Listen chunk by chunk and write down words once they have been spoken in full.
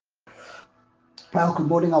Well, good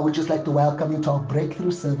morning. I would just like to welcome you to our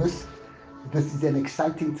breakthrough service. This is an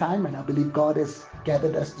exciting time, and I believe God has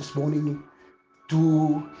gathered us this morning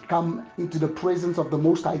to come into the presence of the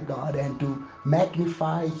Most High God and to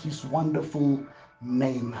magnify His wonderful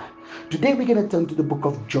name. Today, we're going to turn to the book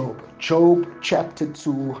of Job, Job chapter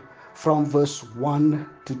 2, from verse 1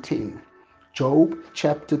 to 10. Job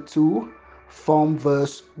chapter 2, from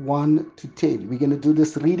verse 1 to 10. We're going to do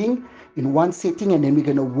this reading in one setting and then we're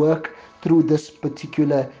going to work through this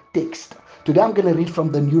particular text. Today, I'm going to read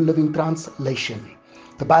from the New Living Translation.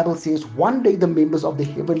 The Bible says, one day the members of the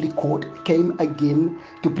heavenly court came again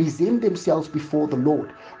to present themselves before the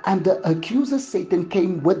Lord, and the accuser Satan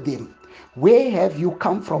came with them. Where have you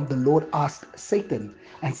come from? The Lord asked Satan.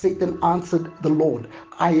 And Satan answered the Lord,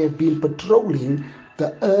 I have been patrolling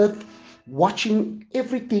the earth, watching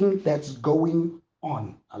everything that's going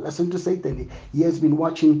on. Now listen to Satan. He has been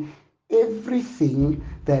watching everything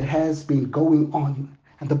that has been going on.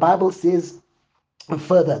 And the Bible says,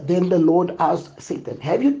 further, then the Lord asked Satan,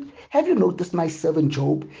 have you noticed my servant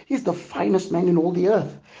Job? He's the finest man in all the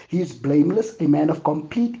earth. He is blameless, a man of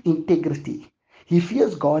complete integrity. He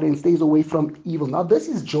fears God and stays away from evil. Now, this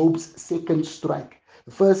is Job's second strike.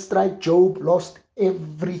 The first strike, Job lost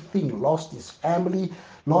everything, lost his family,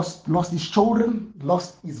 lost his children,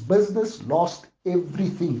 lost his business, lost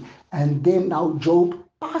everything. And then now Job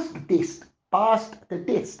passed the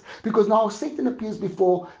test because now Satan appears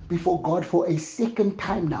before God for a second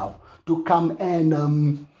time now to come and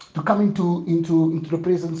to come into the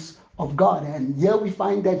presence of God. And here we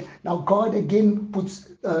find that now God again puts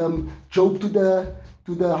Job to the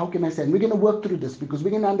how can I say, and we're going to work through this because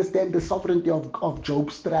we're going to understand the sovereignty of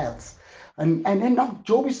Job's trials. And then now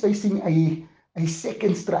Job is facing a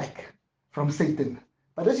second strike from Satan.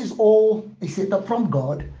 But this is all a setup from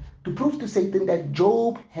God to prove to Satan that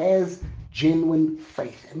Job has genuine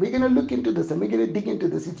faith. And we're going to look into this and we're going to dig into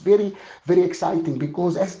this. It's very, very exciting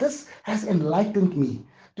because as this has enlightened me,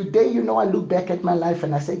 today, I look back at my life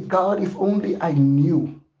and I say, God, if only I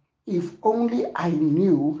knew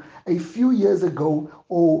a few years ago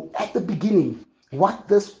or at the beginning what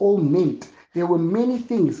this all meant, there were many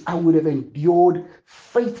things I would have endured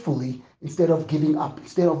faithfully instead of giving up,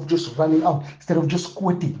 instead of just running out, instead of just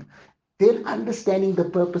quitting. Then understanding the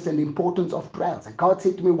purpose and importance of trials. And God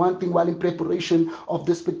said to me one thing while in preparation of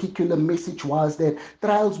this particular message was that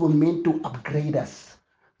trials were meant to upgrade us,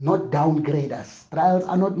 not downgrade us. Trials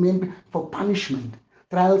are not meant for punishment.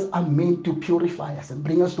 Trials are meant to purify us and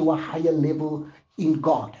bring us to a higher level in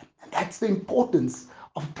God. And that's the importance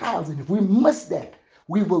of trials. And if we miss that,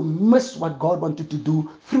 we will miss what God wanted to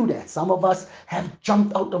do through that. Some of us have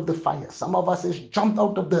jumped out of the fire. Some of us has jumped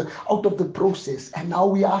out of the process, and now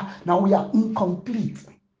we are incomplete.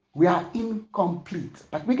 We are incomplete.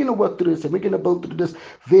 But we're going to work through this and we're going to build through this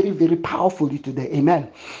very, very powerfully today.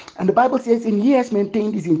 Amen. And the Bible says, and he has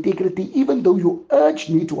maintained his integrity, even though you urged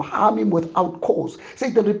me to harm him without cause.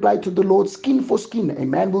 Satan replied to the Lord, skin for skin. A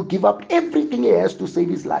man will give up everything he has to save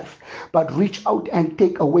his life, but reach out and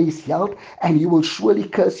take away his health, and he will surely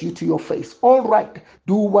curse you to your face. All right,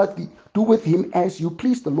 do with him as you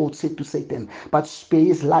please, the Lord said to Satan, but spare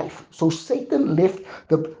his life. So Satan left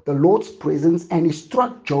the Lord's presence and he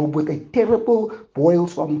struck Job with a terrible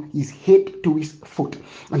boils from his head to his foot.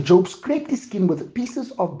 And Job scraped his skin with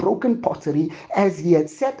pieces of broken pottery as he had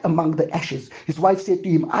sat among the ashes. His wife said to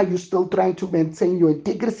him, are you still trying to maintain your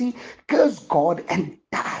integrity? Curse God and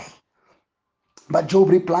die. But Job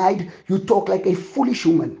replied, you talk like a foolish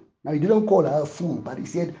woman. Now, he didn't call her a fool, but he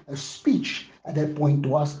said a speech at that point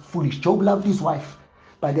was foolish. Job loved his wife.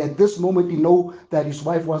 But at this moment, he know that his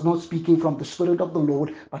wife was not speaking from the Spirit of the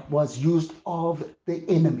Lord, but was used of the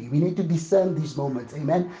enemy. We need to discern these moments.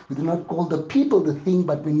 Amen. We do not call the people the thing,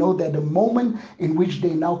 but we know that the moment in which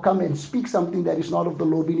they now come and speak something that is not of the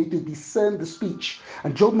Lord, we need to discern the speech.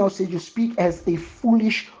 And Job now says, you speak as a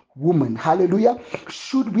foolish woman. Hallelujah.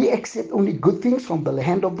 Should we accept only good things from the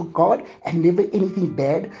hand of God and never anything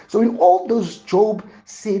bad? So in all those, Job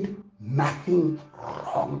said nothing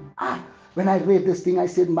wrong. When I read this thing, I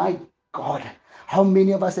said, my God, how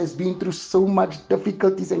many of us has been through so much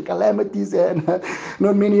difficulties and calamities, and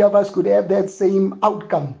not many of us could have that same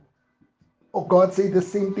outcome. Or God say the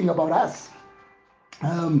same thing about us.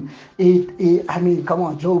 Come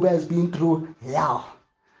on, Job has been through hell.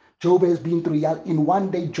 Job has been through hell. In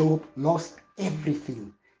one day, Job lost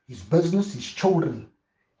everything. His business, his children.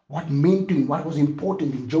 What meant to him, what was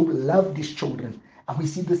important in Job loved his children. And we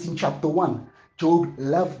see this in chapter 1. Job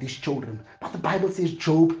loved his children. But the Bible says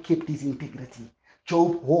Job kept his integrity.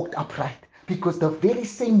 Job walked upright. because the very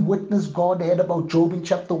same witness God had about Job in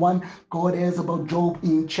chapter 1, God has about Job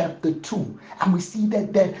in chapter 2. And we see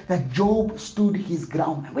that Job stood his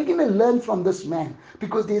ground. And we're going to learn from this man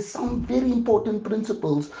because there's some very important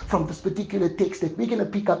principles from this particular text that we're going to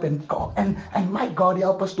pick up and go. And my God,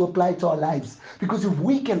 help us to apply to our lives. Because if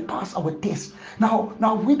we can pass our test,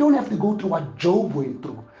 now we don't have to go through what Job went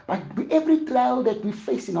through. But every trial that we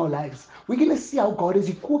face in our lives, we're going to see how God has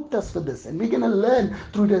equipped us for this. And we're going to learn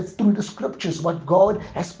through the scriptures what God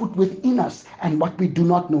has put within us and what we do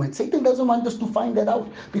not know. And Satan doesn't want us to find that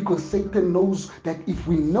out because Satan knows that if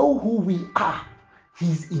we know who we are,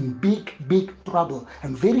 he's in big trouble.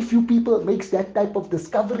 And very few people makes that type of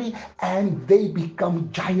discovery and they become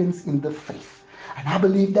giants in the faith. And I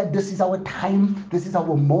believe that this is our time, this is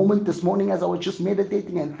our moment. This morning, as I was just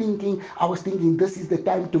meditating and thinking, I was thinking this is the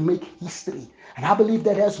time to make history. And I believe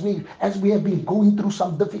that as we have been going through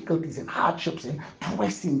some difficulties and hardships and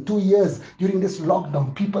pressing 2 years during this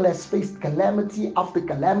lockdown, people have faced calamity after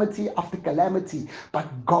calamity after calamity.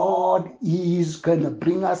 But God is going to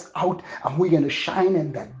bring us out and we're going to shine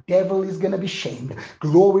and the devil is going to be shamed.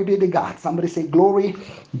 Glory be to God. Somebody say, glory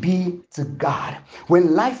be to God.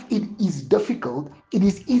 When life it is difficult, it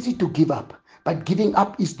is easy to give up. But giving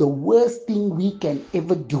up is the worst thing we can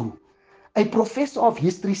ever do. A professor of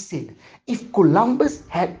history said, if Columbus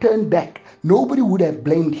had turned back, nobody would have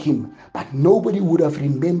blamed him, but nobody would have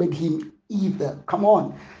remembered him either. Come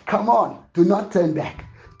on, do not turn back.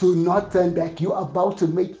 Do not turn back. You're about to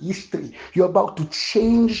make history. You're about to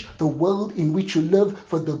change the world in which you live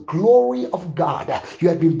for the glory of God. You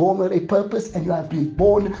have been born with a purpose and you have been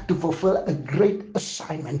born to fulfill a great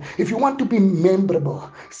assignment. If you want to be memorable,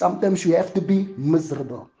 sometimes you have to be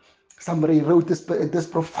miserable. Somebody wrote this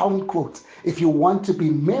profound quote. If you want to be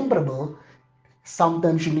memorable,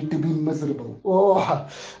 sometimes you need to be miserable. Oh,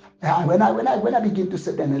 when I begin to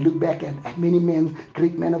sit and I look back at many men,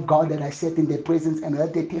 great men of God that I sat in their presence and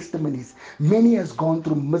heard their testimonies, many has gone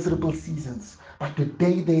through miserable seasons, but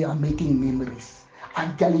today they are making memories.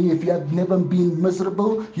 I'm telling you, if you have never been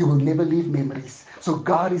miserable, you will never leave memories. So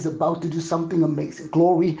God is about to do something amazing.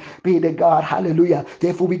 Glory be to God. Hallelujah.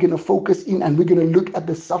 Therefore, we're going to focus in and we're going to look at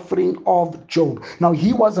the suffering of Job. Now,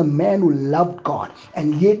 he was a man who loved God,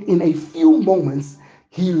 and yet in a few moments,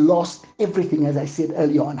 he lost everything, as I said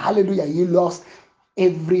earlier on. Hallelujah. He lost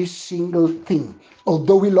every single thing.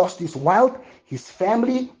 Although he lost his wealth, his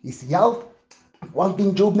family, his health, one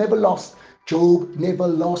thing Job never lost. Job never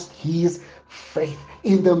lost his faith.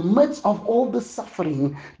 In the midst of all the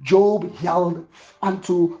suffering, Job held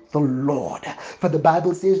unto the Lord. For the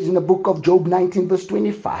Bible says in the book of Job 19 verse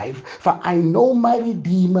 25, for I know my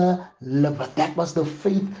Redeemer liveth. That was the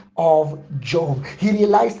faith of Job. He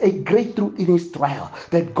realized a great truth in his trial,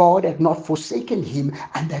 that God had not forsaken him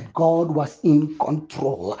and that God was in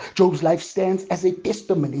control. Job's life stands as a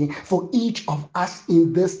testimony for each of us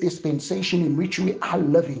in this dispensation in which we are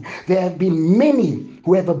living. There have been many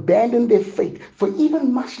who have abandoned their faith for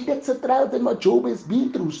even much lesser trials than what Job has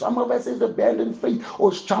been through. Some of us has abandoned faith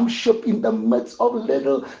or jumped ship in the midst of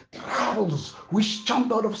little trials. We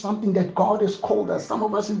jumped out of something that God has called us. Some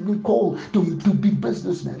of us have been called to be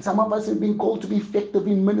businessmen. Some of us have been called to be effective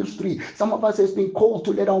in ministry. Some of us has been called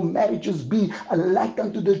to let our marriages be a light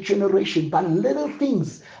unto this generation. But little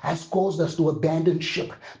things has caused us to abandon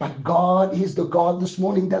ship. But God is the God this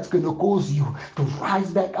morning that's going to cause you to rise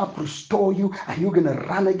back up, restore you, and you're going to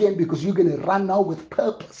run again, because you're going to run now with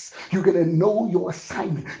purpose. You're going to know your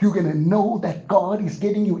assignment. You're going to know that God is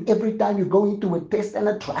getting you every time you go into a test and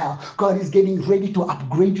a trial. God is getting ready to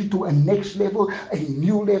upgrade you to a next level, a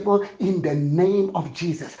new level, in the name of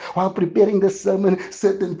Jesus. While preparing this sermon,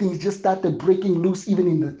 certain things just started breaking loose even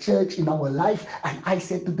in the church, in our life. And I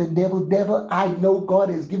said to the devil, I know God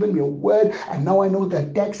has given me a word, and now I know the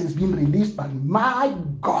text has been released, but my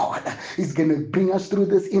God is going to bring us through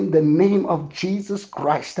this in the name of Jesus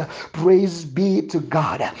Christ. Praise be to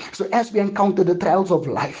God. So as we encounter the trials of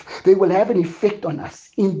life, they will have an effect on us.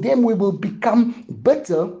 In them we will become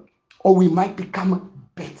bitter, or we might become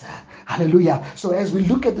better. Hallelujah. So as we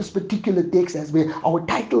look at this particular text, our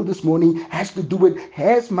title this morning has to do with,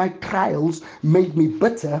 has my trials made me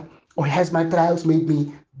bitter, or has my trials made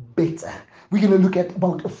me better? We're going to look at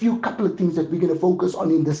about a couple of things that we're going to focus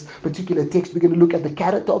on in this particular text. We're going to look at the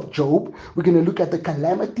character of Job. We're going to look at the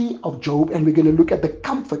calamity of Job, and we're going to look at the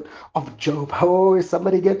comfort of Job. Oh,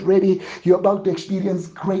 somebody get ready. You're about to experience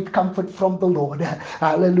great comfort from the Lord.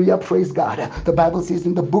 Hallelujah. Praise God. The Bible says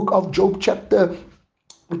in the book of Job chapter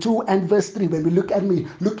 2 and verse 3, when we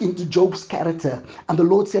look into Job's character. And the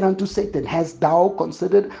Lord said unto Satan, hast thou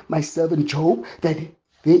considered my servant Job, that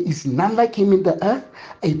There is none like him in the earth,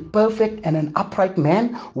 a perfect and an upright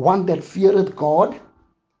man, one that feareth God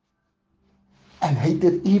and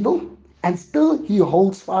hated evil, and still he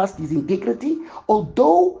holds fast his integrity,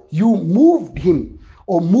 although you moved him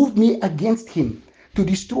or moved me against him to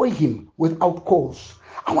destroy him without cause.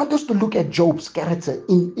 I want us to look at Job's character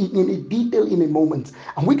in a detail in a moment.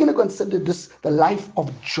 And we're going to consider this the life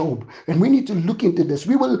of Job. And we need to look into this.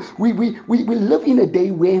 We live in a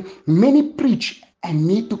day where many preach and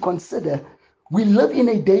need to consider. We live in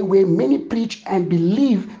a day where many preach and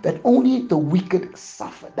believe that only the wicked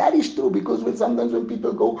suffer. That is true, because sometimes when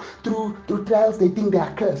people go through trials, they think they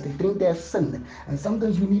are cursed, they think they have sinned. And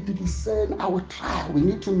sometimes we need to discern our trial. We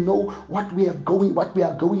need to know what we are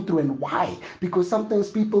going through and why. Because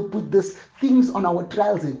sometimes people put these things on our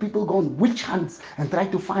trials, and people go on witch hunts and try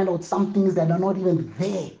to find out some things that are not even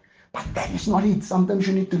there. But that is not it. Sometimes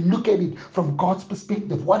you need to look at it from God's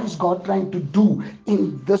perspective. What is God trying to do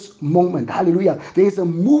in this moment? Hallelujah. There is a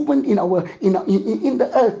movement in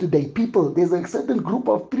the earth today. People, there's a certain group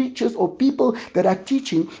of preachers or people that are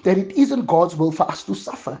teaching that it isn't God's will for us to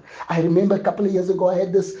suffer. I remember a couple of years ago, I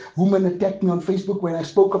had this woman attack me on Facebook when I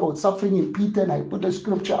spoke about suffering in Peter, and I put a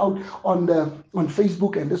scripture out on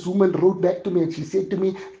Facebook, and this woman wrote back to me and she said to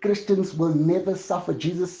me, Christians will never suffer.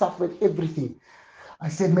 Jesus suffered everything. I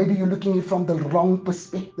said, maybe you're looking at it from the wrong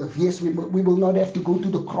perspective. Yes, we will not have to go to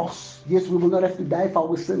the cross. Yes, we will not have to die for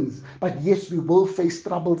our sins. But yes, we will face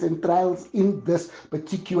troubles and trials in this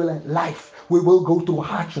particular life. We will go through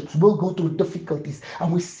hardships. We'll go through difficulties.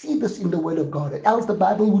 And we see this in the Word of God. Else the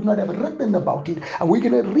Bible would not have written about it. And we're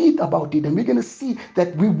going to read about it. And we're going to see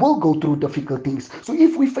that we will go through difficulties. So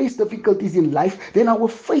if we face difficulties in life, then our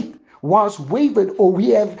faith was wavered, or we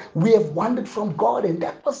have wandered from God. And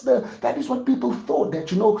that is what people thought,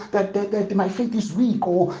 that that my faith is weak,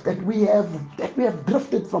 or that we have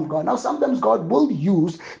drifted from God. Now sometimes God will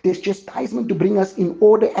use this chastisement to bring us in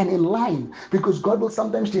order and in line, because God will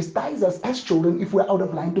sometimes chastise us as children if we're out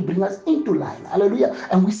of line, to bring us into line. Hallelujah.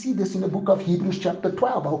 And we see this in the book of Hebrews chapter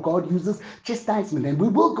 12, how God uses chastisement. And we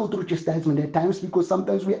will go through chastisement at times, because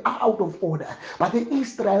sometimes we are out of order. But there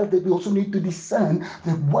is trials that we also need to discern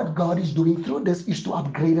that what God is doing through this is to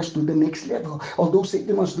upgrade us to the next level. Although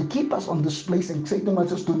Satan wants to keep us on this place, and Satan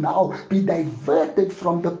wants us to now be diverted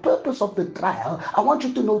from the purpose of the trial, I want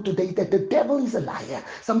you to know today that the devil is a liar.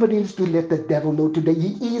 Somebody needs to let the devil know today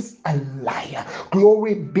he is a liar.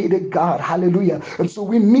 Glory be to God. Hallelujah. And so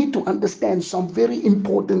we need to understand some very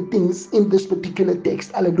important things in this particular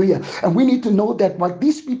text. Hallelujah. And we need to know that what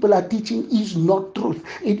these people are teaching is not truth.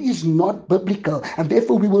 It is not biblical. And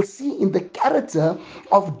therefore we will see in the character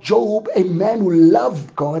of Job a man who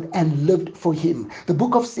loved God and lived for him. The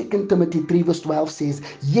book of 2 Timothy 3 verse 12 says,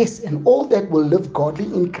 yes, and all that will live godly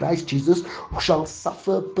in Christ Jesus shall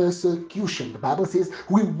suffer persecution. The Bible says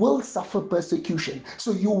we will suffer persecution.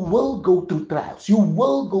 So you will go through trials. You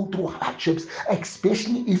will go through hardships,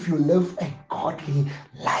 especially if you live a godly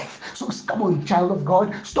life. So come on, child of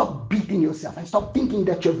God, stop beating yourself and stop thinking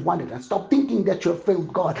that you've won it, and stop thinking that you have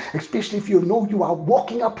failed God, especially if you know you are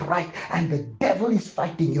walking upright and the devil is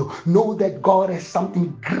fighting you. Know that God has something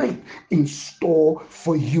great in store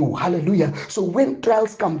for you. Hallelujah. So when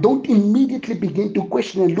trials come, don't immediately begin to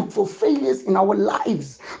question and look for failures in our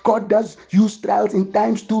lives. God does use trials in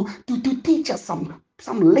times to teach us some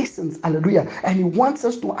lessons. Hallelujah. And he wants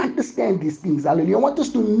us to understand these things. Hallelujah. I want us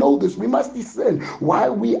to know this. We must discern why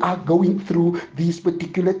we are going through these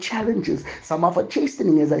particular challenges. Some are for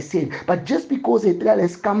chastening, as I said, but just because a trial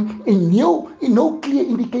has come in no clear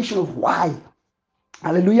indication of why.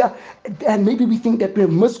 Hallelujah. And maybe we think that we have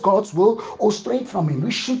missed God's will or strayed from him. We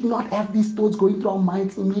should not have these thoughts going through our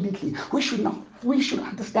minds immediately. We should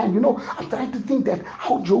understand. I'm trying to think that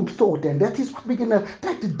how Job thought, and that is what we're gonna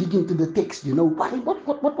try to dig into the text.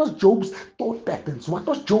 What was Job's thought patterns? What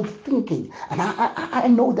was Job thinking? And I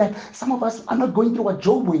know that some of us are not going through what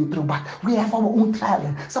Job went through, but we have our own trial.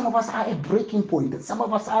 And some of us are at breaking point, and some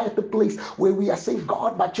of us are at the place where we are saying,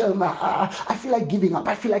 God, but I feel like giving up.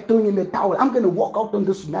 I feel like throwing in the towel. I'm gonna walk out on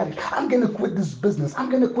this marriage. I'm gonna quit this business. I'm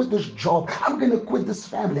gonna quit this job. I'm gonna quit this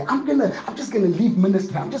family. I'm just gonna leave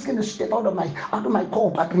ministry. I'm just gonna step out of my call.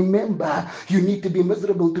 But remember, you need to be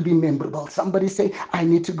miserable to be memorable. Somebody say, I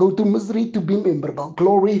need to go to misery to be memorable.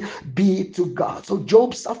 Glory be to God. So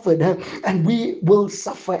Job suffered, and we will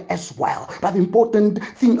suffer as well. But the important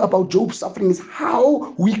thing about Job's suffering is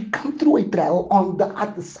how we come through a trial on the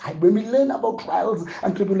other side. When we learn about trials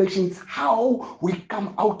and tribulations, how we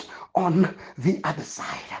come out on the other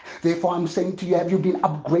side. Therefore, I'm saying to you, have you been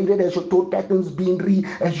upgraded? As your thought patterns being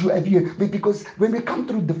because when we come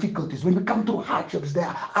through difficulties, when we come through of hardships,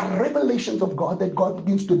 there are revelations of God that God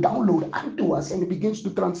begins to download unto us, and it begins to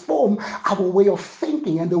transform our way of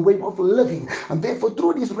thinking and the way of living. And therefore,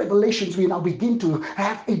 through these revelations, we now begin to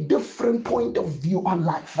have a different point of view on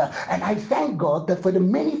life. And I thank God that for the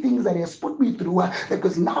many things that He has put me through,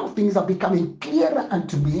 because now things are becoming clearer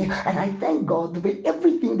unto me. And I thank God for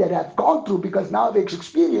everything that I've gone through, because now I've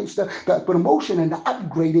experienced the promotion and the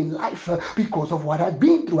upgrade in life because of what I've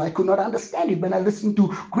been through. I could not understand it when I listened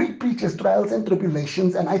to great preachers, trials and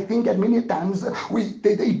tribulations, and I think that many times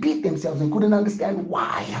they beat themselves and couldn't understand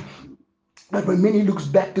why. But when many looks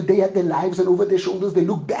back today at their lives and over their shoulders, they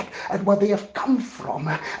look back at what they have come from,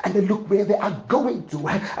 and they look where they are going to,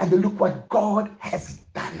 and they look what God has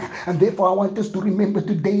done. And therefore, I want us to remember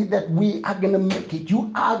today that we are going to make it.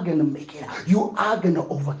 You are going to make it. You are going to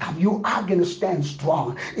overcome. You are going to stand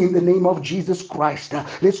strong in the name of Jesus Christ.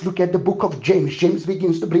 Let's look at the book of James. James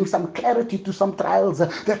begins to bring some clarity to some trials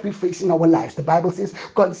that we face in our lives. The Bible says,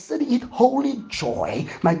 "Consider it holy joy,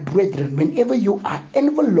 my brethren, whenever you are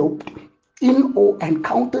enveloped in or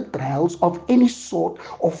encounter trials of any sort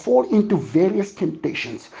or fall into various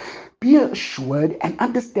temptations. Be assured and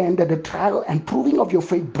understand that the trial and proving of your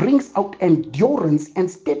faith brings out endurance and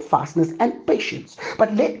steadfastness and patience.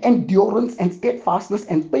 But let endurance and steadfastness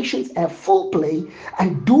and patience have full play,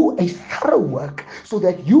 and do a thorough work, so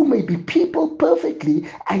that you may be people perfectly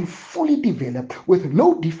and fully developed, with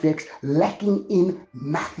no defects, lacking in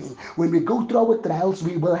nothing." When we go through our trials,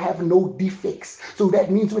 we will have no defects. So that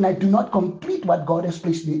means when I do not complete what God has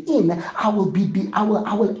placed me in, I will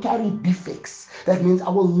carry defects. That means I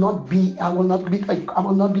will not be complete. I will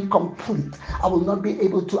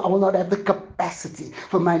not have the capacity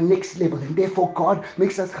for my next level. And therefore, God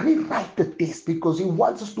makes us rewrite the test, because He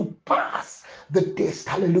wants us to pass the test.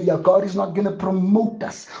 Hallelujah. God is not going to promote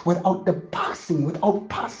us without passing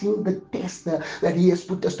the test that He has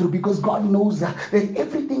put us through, because God knows that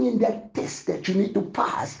everything in that test that you need to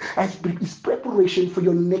pass is preparation for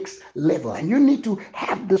your next level. And you need to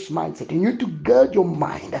have this mindset, and you need to gird your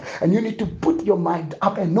mind, and you need to put your mind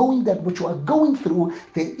up, and knowing that what you are going through,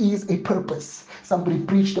 there is a purpose. Somebody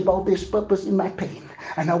preached about this purpose in my pain,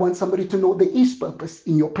 and I want somebody to know there is purpose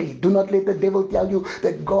in your pain. Do not let the devil tell you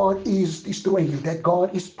that God is destroying you, that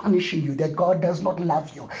God is punishing you, that God does not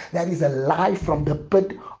love you. That is a lie from the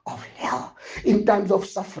pit of hell. In times of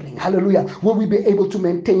suffering, hallelujah, will we be able to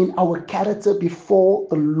maintain our character before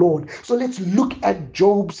the Lord? So let's look at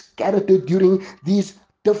Job's character during these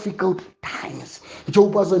difficult times.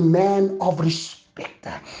 Job was a man of respect.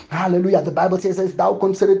 Hallelujah. The Bible says, "As thou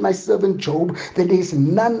considered my servant Job, that there is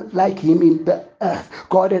none like him in the earth."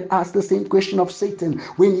 God had asked the same question of Satan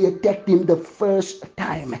when he attacked him the first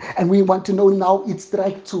time. And we want to know now, it's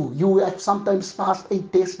strike two. You have sometimes passed a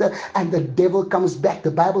test and the devil comes back.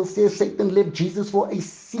 The Bible says Satan left Jesus for a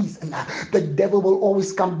season. The devil will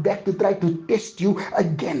always come back to try to test you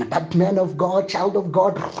again. But man of God, child of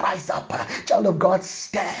God, rise up. Child of God,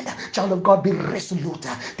 stand. Child of God, be resolute.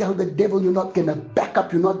 Tell the devil you're not going to back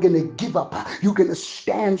up. You're not going to give up. You're going to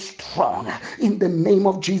stand strong in the name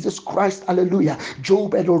of Jesus Christ. Hallelujah.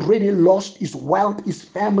 Job had already lost his wealth, his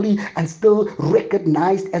family, and still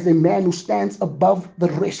recognized as a man who stands above the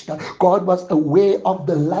rest. God was aware of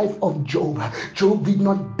the life of Job. Job did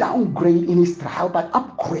not downgrade in his trial, but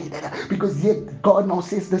upgraded, because yet God now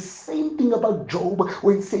says the same thing about Job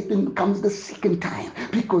when Satan comes the second time,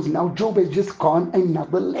 because now Job has just gone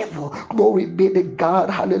another level. Glory be to God.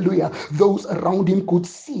 Hallelujah. Those around him could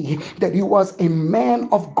see that he was a man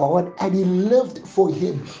of God, and he lived for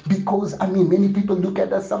him. Because many people look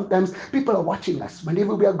at us sometimes. People are watching us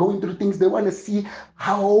whenever we are going through things. They want to see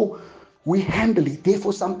how we handle it.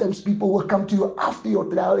 Therefore, sometimes people will come to you after your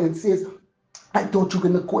trial and says, "I thought you're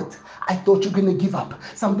going to quit. I thought you're going to give up."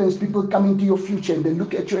 Sometimes people come into your future and they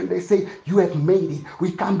look at you and they say, "You have made it.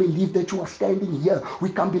 We can't believe that you are standing here. We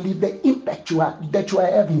can't believe the impact that you are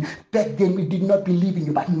having. Back then we did not believe in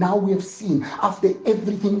you, but now we have seen, after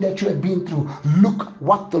everything that you have been through, look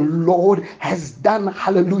what the Lord has done."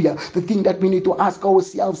 Hallelujah. The thing that we need to ask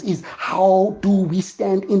ourselves is, how do we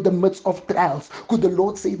stand in the midst of trials? Could the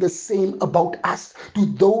Lord say the same about us? Do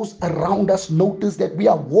those around us notice that we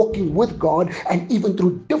are walking with God, and even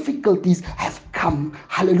through difficulties have come?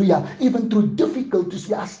 Hallelujah. Even through difficulties,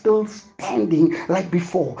 we are still standing like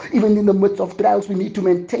before. Even in the midst of trials, we need to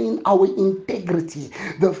maintain our integrity.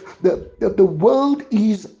 The world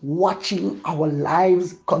is watching our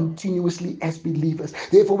lives continuously as believers.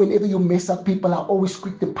 Therefore, whenever you mess up, people are always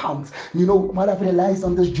quick to pounce. You know what I've realized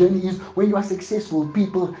on this journey is, when you are successful,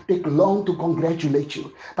 people take long to congratulate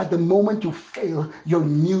you. But the moment you fail, your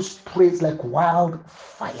news spreads like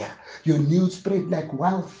wildfire. Your news spread like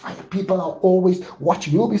wildfire. People are always always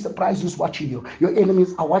watching. You'll be surprised who's watching you. Your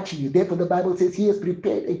enemies are watching you. Therefore, the Bible says, He has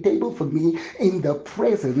prepared a table for me in the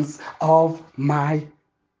presence of my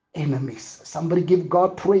enemies. Somebody give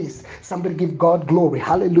God praise. Somebody give God glory.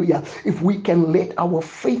 Hallelujah. If we can let our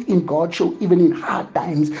faith in God show even in hard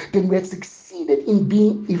times, then we have succeeded in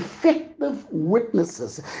being effective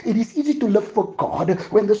witnesses. It is easy to live for God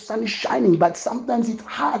when the sun is shining, but sometimes it's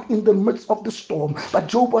hard in the midst of the storm. But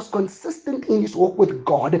Job was consistent in his walk with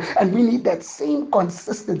God, and we need that same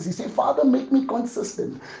consistency. Say, Father, make me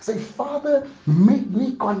consistent. Say, Father, make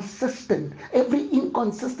me consistent. Every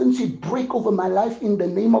inconsistency break over my life in the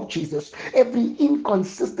name of Jesus. Every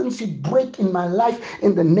inconsistency break in my life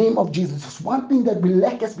in the name of Jesus. One thing that we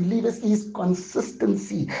lack as believers is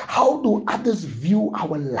consistency. How do others view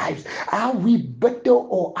our lives? Are we better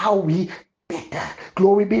or are we better?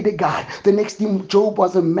 Glory be to God. The next thing, Job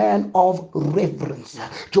was a man of reverence.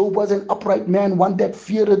 Job was an upright man, one that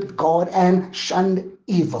feared God and shunned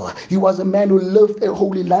evil. He was a man who lived a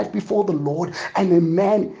holy life before the Lord, and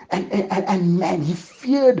man, he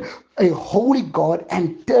feared a holy God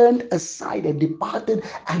and turned aside and departed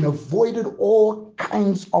and avoided all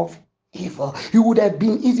kinds of evil. It would have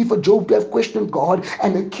been easy for Job to have questioned God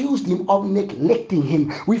and accused him of neglecting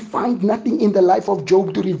him. We find nothing in the life of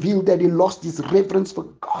Job to reveal that he lost his reverence for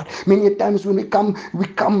God. Many times when we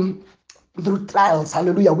come through trials,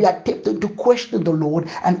 hallelujah, we are tempted to question the Lord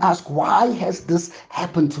and ask, why has this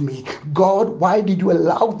happened to me? God, why did you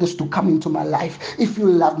allow this to come into my life? If you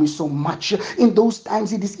love me so much, in those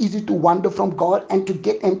times it is easy to wander from God and to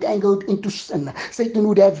get entangled into sin. Satan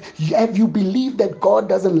would have you believe that God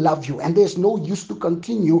doesn't love you and there's no use to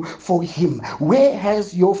continue for him. Where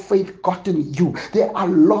has your faith gotten you? There are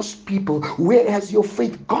lost people. Where has your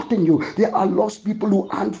faith gotten you? There are lost people who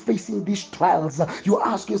aren't facing these trials. You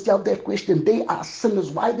ask yourself that question. They are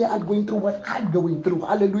sinners. Why they aren't going through what I'm going through?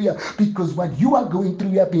 Hallelujah. Because what you are going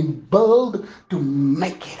through, you have been built to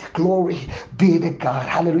make it. Glory be to God.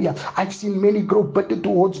 Hallelujah. I've seen many grow bitter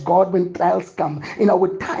towards God when trials come. In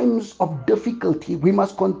our times of difficulty, we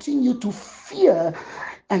must continue to fear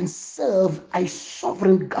and serve a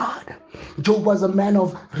sovereign God. Job was a man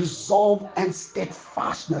of resolve and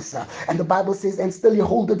steadfastness. And the Bible says, and still he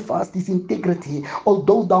holdeth fast his integrity,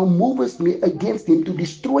 although thou movest me against him to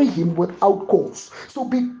destroy him without cause. So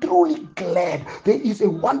be truly glad. There is a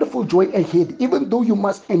wonderful joy ahead, even though you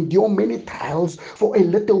must endure many trials for a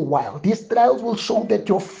little while. These trials will show that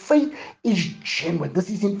your faith is genuine. This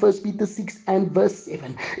is in 1 Peter 6 and verse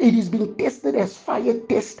 7. It is being tested as fire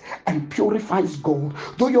tests and purifies gold.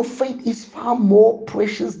 Though your faith is far more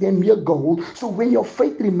precious than mere gold, so when your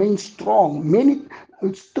faith remains strong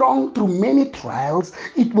through many trials,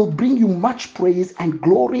 it will bring you much praise and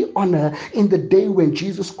glory, honor in the day when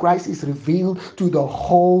Jesus Christ is revealed to the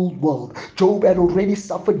whole world. Job had already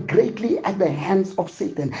suffered greatly at the hands of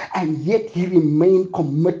Satan, and yet he remained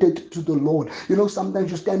committed to the Lord. You know,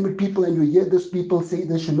 sometimes you stand with people and you hear these people say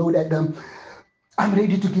this, you know, that I'm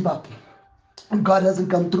ready to give up. And God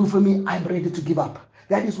doesn't come through for me, I'm ready to give up.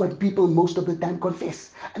 That is what people most of the time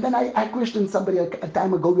confess. And then I questioned somebody a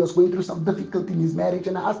time ago. He was going through some difficulty in his marriage,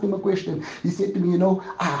 and I asked him a question. He said to me,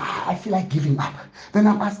 I feel like giving up. Then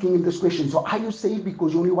I'm asking him this question. So are you saved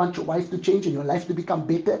because you only want your wife to change and your life to become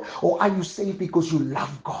better? Or are you saved because you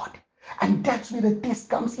love God? And that's where the test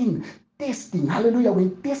comes in. Testing, hallelujah.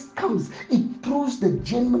 When test comes, it proves the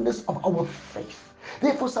genuineness of our faith.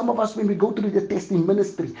 Therefore, some of us, when we go through the testing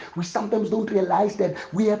ministry, we sometimes don't realize that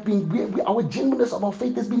our genuineness of our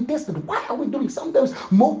faith has been tested. Why are we doing? Sometimes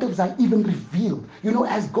motives are even revealed. You know,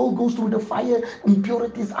 as gold goes through the fire,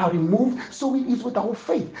 impurities are removed. So it is with our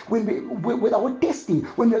faith. With our testing,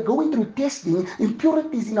 when we're going through testing,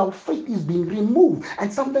 impurities in our faith is being removed.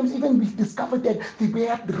 And sometimes even we've discovered that we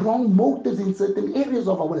have the wrong motives in certain areas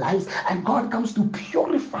of our lives, and God comes to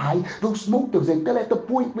purify those motives until at the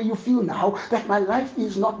point where you feel now that my life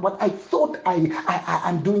is not what I thought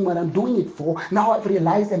I'm doing what I'm doing it for. Now I've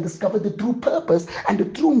realized and discovered the true purpose and the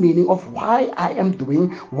true meaning of why I am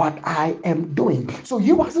doing what I am doing. So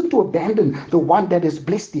he wasn't to abandon the one that has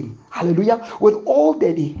blessed him. Hallelujah. With all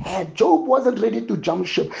that he had, Job wasn't ready to jump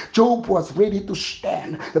ship. Job was ready to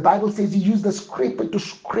stand. The Bible says he used the scraper to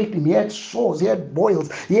scrape him. He had sores, he had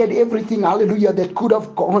boils, he had everything, hallelujah, that could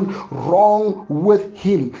have gone wrong with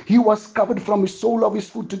him. He was covered from the sole of his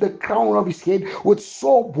foot to the crown of his head with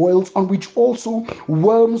sore boils on which also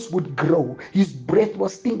worms would grow. His breath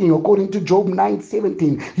was stinking, according to Job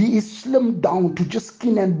 9:17. He is slimmed down to just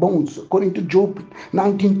skin and bones, according to Job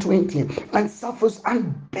 19:20, and suffers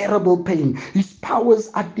unbearable pain. His powers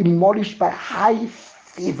are demolished by high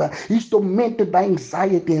fever. He's tormented by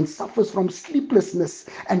anxiety and suffers from sleeplessness.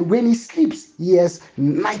 And when he sleeps, he has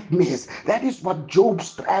nightmares. That is what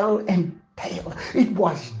Job's trial and it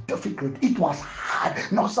was difficult. It was hard.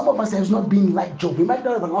 Now, some of us has not been like Job. We might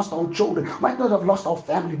not have lost our children, might not have lost our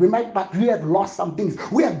family. But we have lost some things.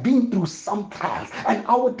 We have been through some trials, and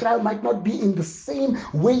our trial might not be in the same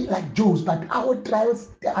way like Job's. But our trials,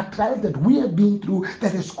 there are trials that we have been through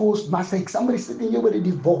that has caused mistake. Somebody sitting here with a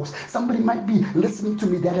divorce. Somebody might be listening to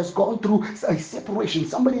me that has gone through a separation.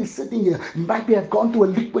 Somebody is sitting here. You might have gone through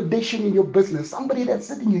a liquidation in your business. Somebody that's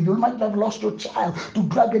sitting here, you might have lost your child to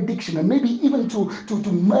drug addiction, and maybe even to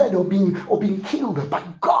murder or being killed.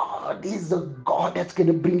 But God is the God that's going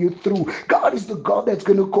to bring you through. God is the God that's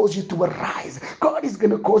going to cause you to arise. God is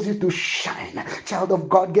going to cause you to shine. Child of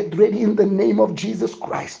God, get ready in the name of Jesus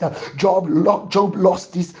Christ. Job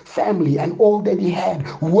lost his family and all that he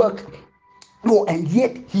had, work. No, and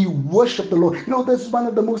yet he worshiped the Lord. This is one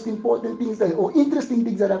of the most important things or interesting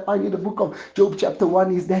things that I find in the book of Job chapter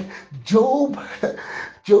 1 is that Job,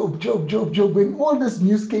 when all this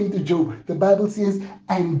news came to Job, the Bible says,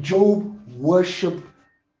 and Job worshiped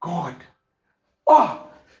God. Oh,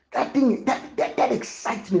 that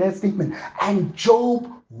excites me, that statement. And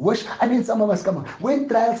Job worship. Some of us, come on. When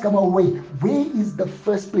trials come our way, where is the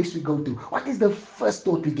first place we go to? What is the first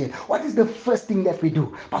thought we get? What is the first thing that we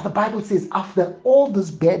do? But the Bible says, after all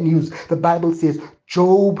this bad news, the Bible says,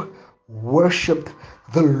 Job worshiped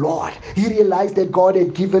the Lord. He realized that God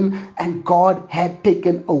had given and God had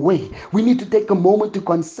taken away. We need to take a moment to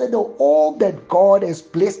consider all that God has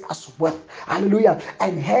blessed us with. Hallelujah.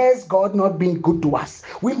 And has God not been good to us?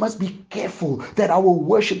 We must be careful that our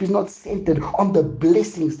worship is not centered on the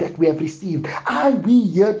blessings that we have received. Are we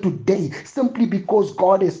here today simply because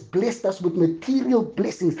God has blessed us with material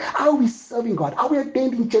blessings? Are we serving God? Are we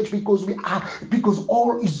attending church because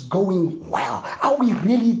all is going well? Are we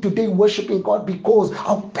really today worshiping God because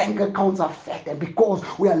our bank accounts are fat and because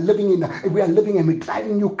we are living and we're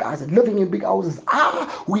driving new cars and living in big houses? Are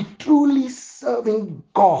we truly serving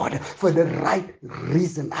God for the right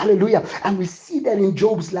reason? Hallelujah. And we see that in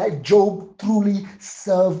Job's life. Job truly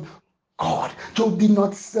served God. Job did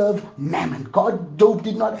not serve mammon. Job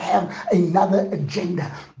did not have another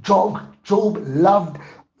agenda. Job loved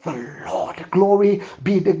the Lord. Glory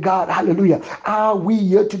be to God. Hallelujah. Are we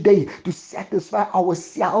here today to satisfy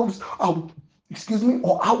ourselves? Or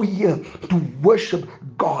are we here to worship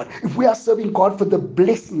God? If we are serving God for the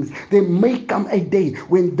blessings, there may come a day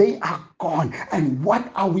when they are gone. And what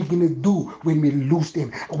are we going to do when we lose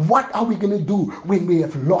them? What are we going to do when we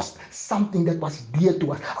have lost something that was dear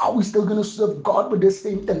to us? Are we still going to serve God with the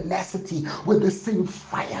same tenacity, with the same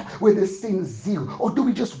fire, with the same zeal? Or do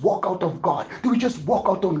we just walk out of God? Do we just walk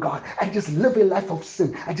out on God and just live a life of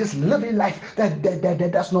sin and just live a life that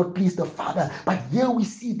does not please the Father? But here we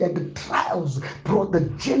see that the trials brought the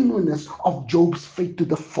genuineness of Job's faith to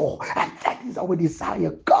the fore. And that is our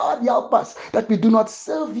desire. God, help us that we do not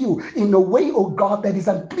serve you in a way, oh God, that is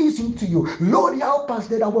unpleasing to you. Lord, help us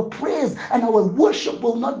that our prayers and our worship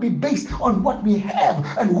will not be based on what we have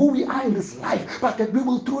and who we are in this life, but that we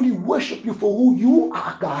will truly worship you for who you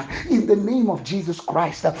are, God, in the name of Jesus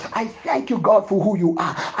Christ. I thank you, God, for who you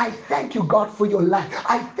are. I thank you, God, for your life.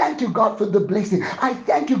 I thank you, God, for the blessing. I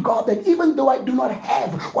thank you, God, that even though I do not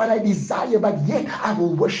have what I desire, but yet I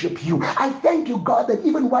will worship you. I thank you, God, that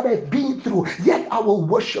even what I've been through, yet I will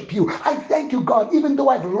worship you. I thank you, God, even though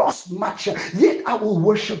I've lost much, yet I will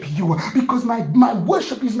worship you, because my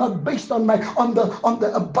worship is not based on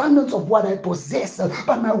the abundance of what I possess,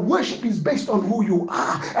 but my worship is based on who you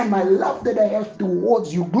are and my love that I have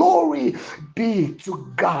towards you. Glory be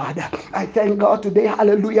to God. I thank God today,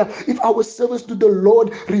 hallelujah. If our service to the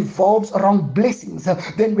Lord revolves around blessings,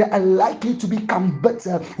 then we are likely to become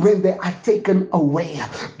bitter when they are taken away.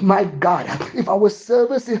 My God, if our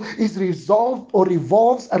service is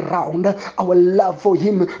revolves around our love for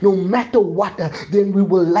him, no matter what, then we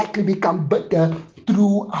will likely become bitter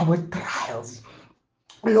through our trials.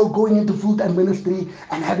 Going into full-time ministry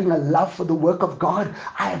and having a love for the work of God,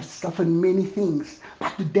 I have suffered many things.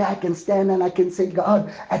 But today I can stand and I can say,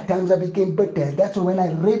 God, at times I became bitter. That's when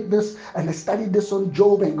I read this and I studied this on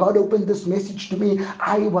Job and God opened this message to me.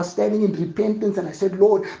 I was standing in repentance and I said,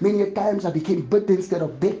 Lord, many a times I became bitter instead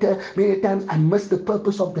of better. Many a times I missed the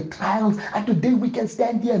purpose of the trials. And today we can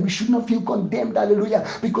stand here and we should not feel condemned, hallelujah,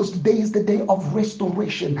 because today is the day of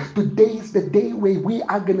restoration. Today is the day where we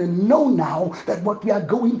are going to know now that what we are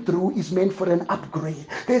going through is meant for an upgrade.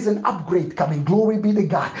 There's an upgrade coming. Glory be to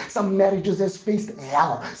God. Some marriages has faced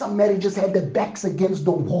hell. Some marriages had their backs against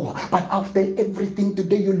the wall. But after everything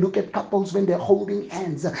today, you look at couples when they're holding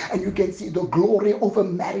hands and you can see the glory over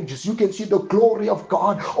marriages. You can see the glory of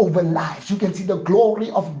God over lives. You can see the glory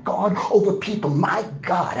of God over people. My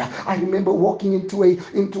God, I remember walking into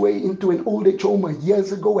an old age home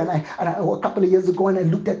years ago, and a couple of years ago, and I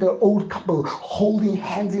looked at the old couple holding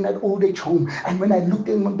hands in that old age home. And when I looked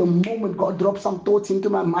at them, the moment God dropped some thoughts into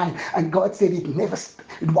my mind, and God said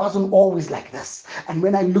it wasn't always like this. And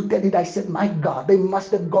when I looked at it, I said, my God, they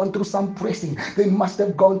must have gone through some pressing. They must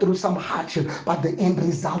have gone through some hardship. But the end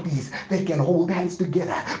result is they can hold hands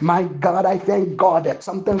together. My God, I thank God that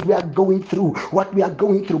sometimes we are going through what we are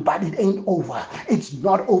going through, but it ain't over. It's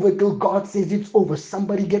not over till God says it's over.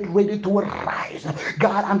 Somebody get ready to arise.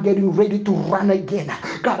 God, I'm getting ready to run again.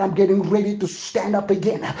 God, I'm getting ready to stand up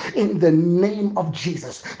again in the name of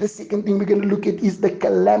Jesus. The second thing we're going to look at is the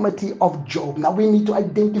calamity of Job. Now we need to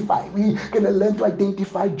identify. We're going to learn to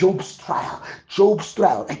identify Job's trial. Job's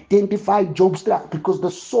trial. Identify Job's trial, because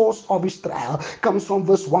the source of his trial comes from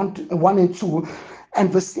verse 1 and 2. And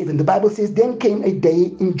verse 7, the Bible says, then came a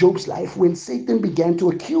day in Job's life when Satan began to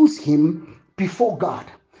accuse him before God.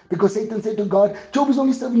 Because Satan said to God, Job is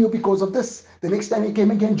only serving you because of this. The next time he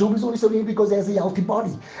came again, Job is only serving you because he has a healthy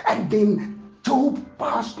body. And then Job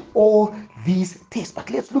passed all these tests. But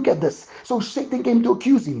let's look at this. So Satan came to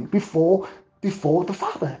accuse him before the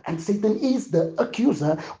Father. And Satan is the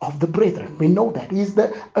accuser of the brethren. We know that. He is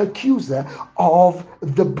the accuser of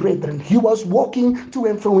the brethren. He was walking to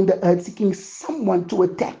and fro in the earth seeking someone to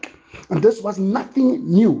attack. And this was nothing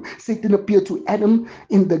new. Satan appeared to Adam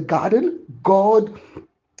in the garden. God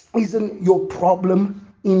isn't your problem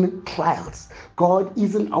in trials. God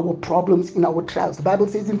isn't our problems in our trials. The Bible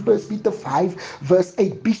says in 1 Peter 5 verse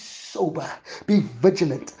 8, be sober, be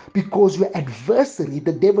vigilant, because your adversary,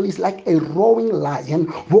 the devil, is like a roaring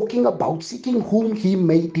lion walking about seeking whom he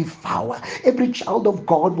may devour. Every child of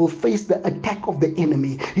God will face the attack of the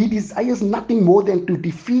enemy. He desires nothing more than to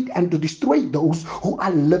defeat and to destroy those who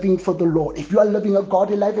are living for the Lord. If you are living a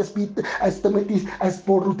godly life, as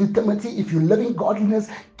Paul to Timothy, if you're living godliness,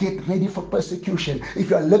 get ready for persecution. If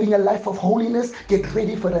you are living a life of holiness, get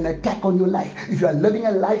ready for an attack on your life. If you are living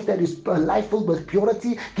a life that is a life filled with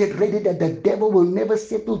purity, get ready that the devil will never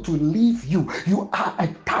settle to leave you. You are a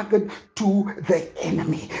target to the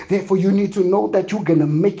enemy. Therefore, you need to know that you're gonna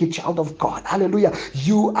make it, child of God. Hallelujah.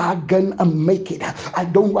 You are gonna make it. I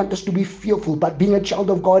don't want us to be fearful, but being a child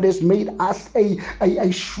of God has made us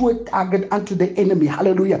a sure target unto the enemy.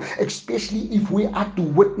 Hallelujah. Especially if we are to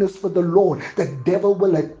witness for the Lord, the devil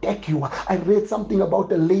will attack you. I read something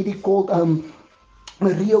about a lady called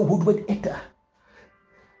Maria Woodward Etter.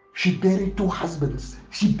 She buried 2 husbands.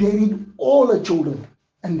 She buried all her children,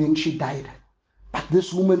 and then she died. But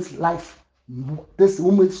this woman's life, this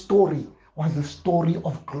woman's story was a story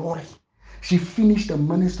of glory. She finished the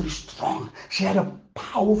ministry strong. She had a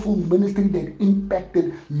powerful ministry that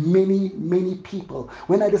impacted many people.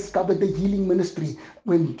 When I discovered the healing ministry,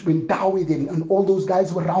 when Dawid and all those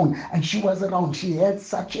guys were around and she was around, she had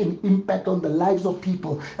such an impact on the lives of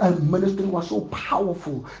people. Her ministry was so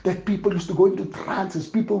powerful that people used to go into trances.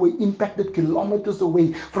 People were impacted kilometers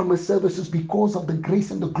away from her services because of the grace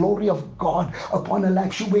and the glory of God upon her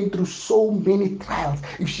life. She went through so many trials.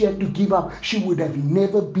 If she had to give up, she would have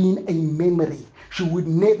never been a memory. She would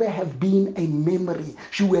never have been a memory.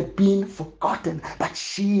 She would have been forgotten, but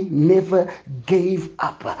she never gave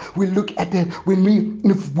up. We look at it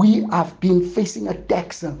if we have been facing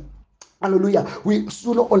attacks. Hallelujah. We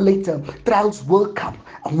sooner or later trials will come,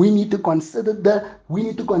 and we need to consider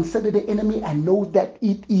the enemy and know that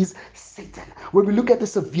it is Satan. When we look at the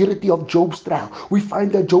severity of Job's trial, we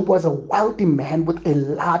find that Job was a wealthy man with a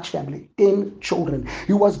large family, 10 children.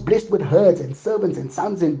 He was blessed with herds and servants and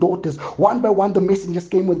sons and daughters. One by one, the messengers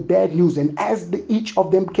came with bad news, and as each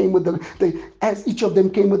of them came with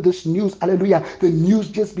this news, hallelujah, the news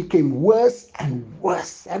just became worse and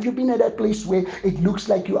worse. Have you been at that place where it looks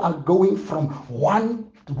like you are going from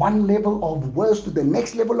one level of worse to the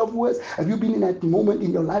next level of worse? Have you been in that moment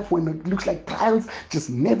in your life when it looks like trials just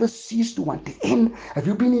never cease to want to end? Have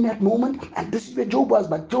you been in that moment? And this is where Job was,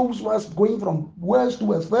 but Job was going from worse to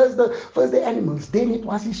worse. First the animals, then it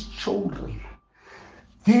was his children.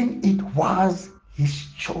 Then it was his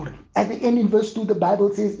children. At the end in verse 2, the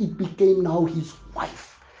Bible says it became now his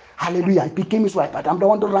wife. Hallelujah. It became his wife, but I don't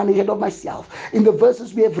want to run ahead of myself. In the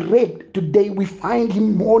verses we have read today, we find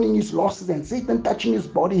him mourning his losses and Satan touching his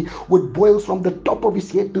body with boils from the top of his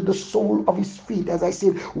head to the sole of his feet. As I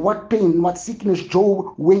said, what pain, what sickness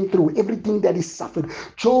Job went through, everything that he suffered.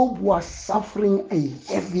 Job was suffering a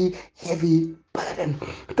heavy, heavy burden.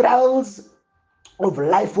 Trials of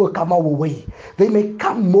life will come our way. They may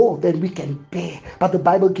come more than we can bear. But the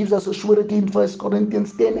Bible gives us a surety in 1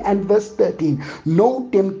 Corinthians 10 and verse 13. No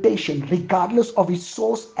temptation, regardless of its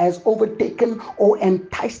source, has overtaken or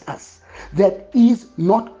enticed us that is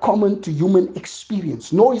not common to human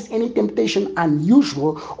experience, nor is any temptation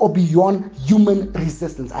unusual or beyond human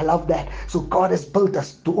resistance. I love that. So God has built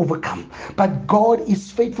us to overcome. But God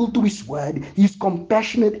is faithful to his word. He's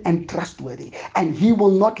compassionate and trustworthy, and he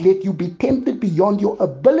will not let you be tempted beyond your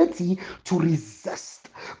ability to resist.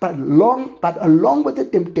 But along with the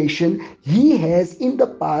temptation, he has in the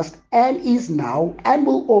past and is now and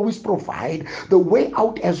will always provide the way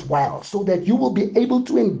out as well, so that you will be able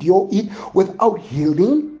to endure it without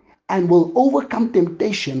yielding and will overcome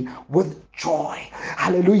temptation with joy.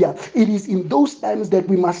 Hallelujah. It is in those times that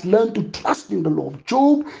we must learn to trust in the Lord.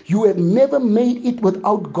 Job, you have never made it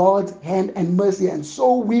without God's hand and mercy, and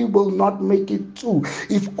so we will not make it too.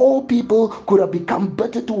 If all people could have become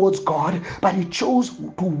better towards God, but he chose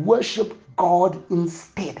to worship God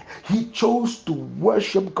instead. He chose to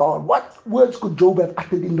worship God. What words could Job have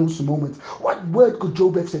uttered in those moments? What word could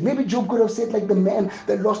Job have said? Maybe Job could have said like the man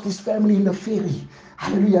that lost his family in the ferry.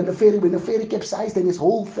 Hallelujah. The ferry, when the ferry capsized and his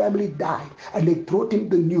whole family died, and they brought him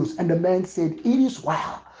the news, and the man said, "It is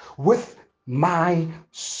well with my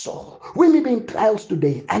soul." We may be in trials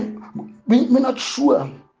today, and we're not sure,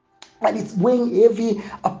 and it's weighing heavy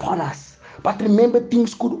upon us. But remember,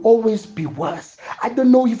 things could always be worse. I don't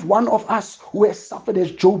know if one of us who has suffered as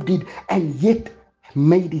Job did and yet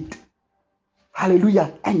made it.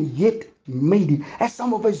 Hallelujah. And yet made it. Has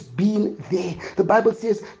some of us been there? The Bible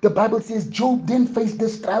says Job then faced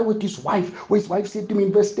this trial with his wife, where his wife said to him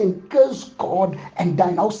in verse 10, "Curse God and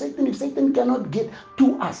die." Now, if Satan cannot get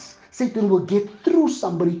to us, Satan will get through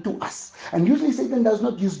somebody to us. And usually Satan does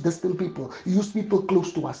not use distant people. He uses people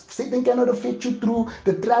close to us. Satan cannot affect you through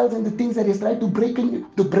the trials and the things that he's trying to break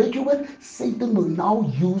you with. Satan will now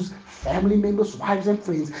use family members, wives, and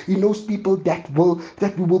friends. He knows people that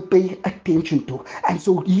we will pay attention to. And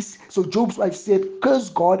so Job's wife said, "Curse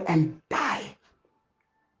God and die."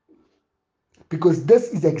 Because this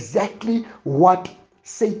is exactly what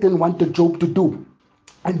Satan wanted Job to do.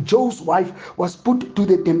 And Job's wife was put to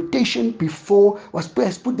the temptation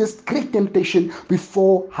has put this great temptation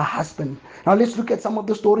before her husband. Now let's look at some of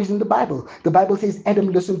the stories in the Bible. The Bible says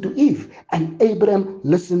Adam listened to Eve and Abraham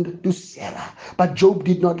listened to Sarah. But Job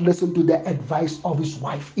did not listen to the advice of his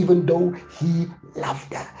wife, even though he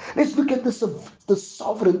loved her. Let's look at the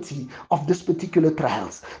sovereignty of this particular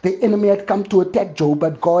trials. The enemy had come to attack Job,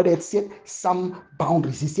 but God had set some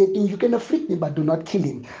boundaries. He said, "You can afflict him, but do not kill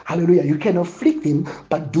him." Hallelujah. You can afflict him,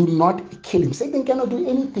 but do not kill him. Satan cannot do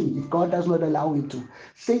anything if God does not allow him to.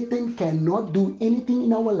 Satan cannot do anything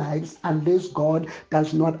in our lives unless God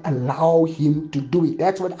does not allow him to do it.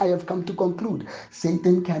 That's what I have come to conclude.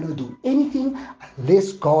 Satan cannot do anything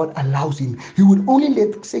unless God allows him. He would only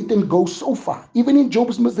let Satan go so far. Even in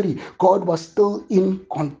Job's misery, God was still in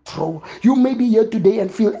control. You may be here today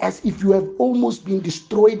and feel as if you have almost been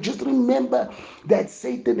destroyed. Just remember that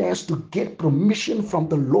Satan has to get permission from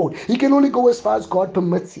the Lord. He can only go as far as God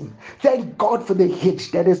permits him. Thank God for the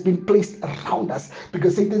hedge that has been placed around us,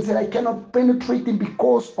 because Satan said, "I cannot penetrate him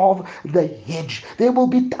because of the hedge." There will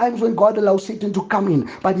be times when God allows Satan to come in,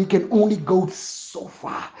 but he can only go so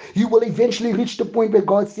far. You will eventually reach the point where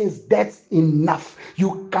God says, "That's enough.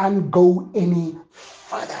 You can't go any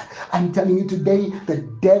further." I'm telling you today, the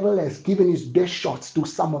devil has given his best shots to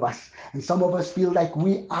some of us, and some of us feel like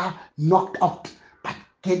we are knocked out. But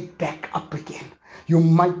get back up again. You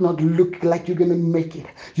might not look like you're going to make it.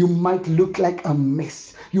 You might look like a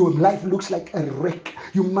mess. Your life looks like a wreck.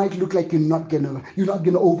 You might look like you're not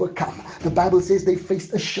gonna overcome. The Bible says they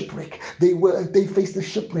faced a shipwreck. They faced a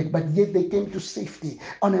shipwreck, but yet they came to safety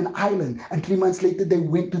on an island. And 3 months later, they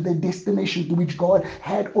went to the destination to which God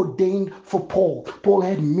had ordained for Paul. Paul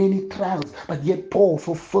had many trials, but yet Paul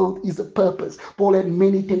fulfilled his purpose. Paul had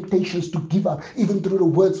many temptations to give up, even through the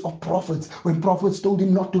words of prophets. When prophets told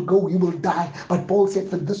him not to go, he will die. But Paul said,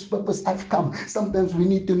 "For this purpose I've come." Sometimes we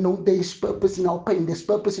need to know there's purpose in our pain, there's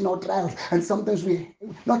purpose in our trials, and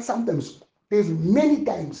there's many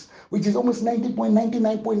times, which is almost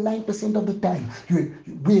 99.9% of the time,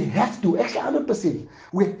 we have to, actually 100%,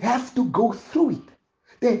 we have to go through it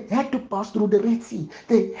They had to pass through the Red Sea.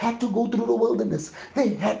 They had to go through the wilderness. They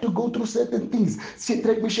had to go through certain things.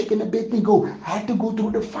 Shadrach, Meshach, and Abednego had to go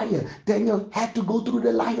through the fire. Daniel had to go through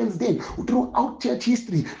the lion's den. Throughout church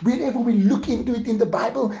history, wherever we look into it in the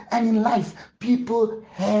Bible and in life, people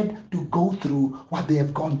had to go through what they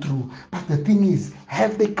have gone through. But the thing is,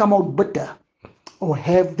 have they come out bitter or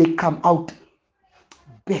have they come out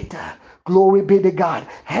better? Glory be to God.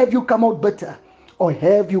 Have you come out better or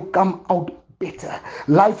have you come out better?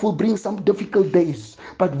 Life will bring some difficult days,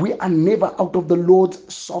 but we are never out of the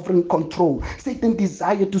Lord's sovereign control. Satan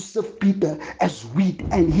desired to sift Peter as wheat,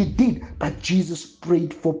 and he did, but Jesus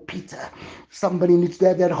prayed for Peter. Somebody needs to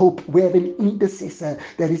have that hope. We have an intercessor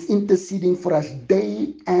that is interceding for us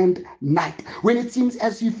day and night. When it seems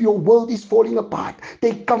as if your world is falling apart,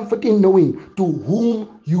 take comfort in knowing to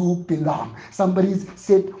whom you belong. Somebody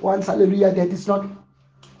said once, hallelujah, that it's not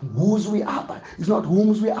whose we are, but it's not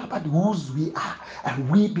whom's we are, but whose we are. And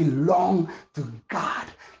we belong to God.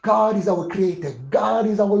 God is our creator. God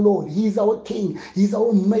is our Lord. He is our King. He's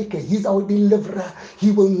our maker. He's our deliverer.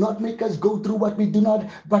 He will not make us go through what we cannot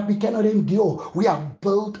endure. We are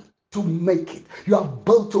built to make it. You are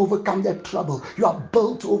built to overcome that trouble. You are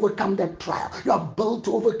built to overcome that trial. You are built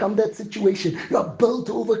to overcome that situation. You are built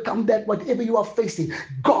to overcome that whatever you are facing.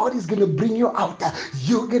 God is going to bring you out.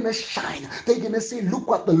 You're going to shine. They're going to say, look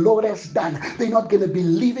what the Lord has done. They're not going to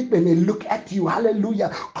believe it when they look at you.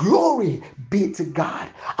 Hallelujah. Glory be to God.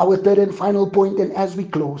 Our third and final point, and as we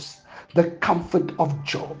close, the comfort of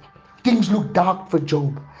Job. Things look dark for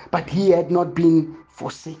Job, but he had not been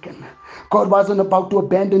forsaken. God wasn't about to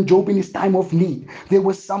abandon Job in his time of need. There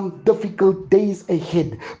were some difficult days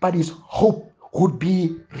ahead, but his hope would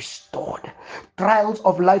be restored. Trials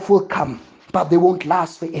of life will come, but they won't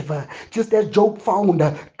last forever. Just as Job found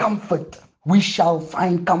comfort, we shall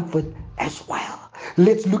find comfort as well.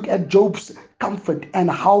 Let's look at Job's comfort and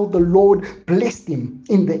how the Lord blessed him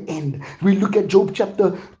in the end. We look at Job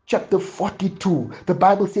chapter 42. The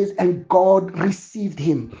Bible says, and God received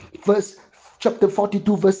him. Chapter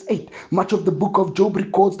 42 verse 8. Much of the book of Job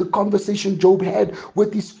records the conversation Job had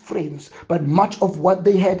with his friends, but much of what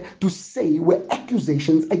they had to say were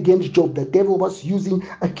accusations against Job. The devil was using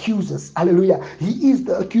accusers. Hallelujah. He is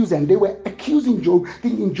the accuser, and they were accusing Job,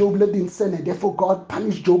 thinking Job lived in sin, and therefore God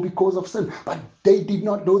punished Job because of sin. But they did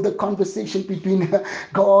not know the conversation between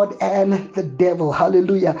God and the devil.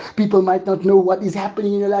 Hallelujah. People might not know what is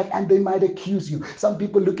happening in your life, and they might accuse you. Some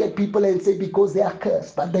people look at people and say because they are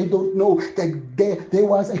cursed, but they don't know that there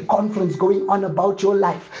was a conference going on about your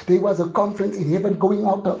life. There was a conference in heaven going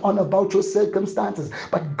on about your circumstances.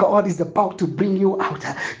 But God is about to bring you out.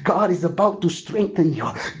 God is about to strengthen you.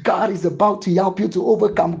 God is about to help you to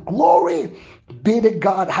overcome. Glory be to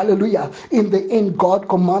God. Hallelujah. In the end, God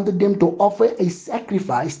commanded them to offer a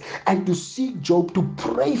sacrifice and to seek Job to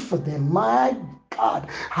pray for them. My God.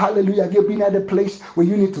 Hallelujah. Have you been at a place where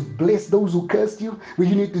you need to bless those who cursed you? Where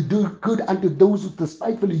you need to do good unto those who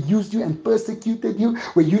despitefully used you and persecuted you?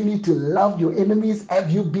 Where you need to love your enemies?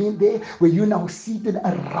 Have you been there? Where you're now seated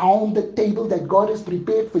around the table that God has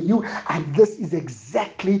prepared for you? And this is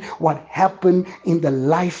exactly what happened in the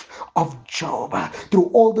life of Job. Through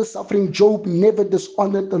all the suffering, Job never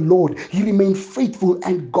dishonored the Lord. He remained faithful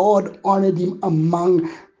and God honored him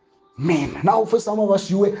among men. Now, for some of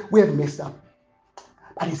us, we have messed up.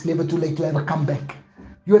 But it's never too late to have a comeback.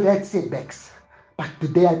 You have had setbacks, but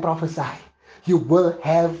today I prophesy, you will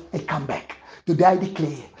have a comeback. Today I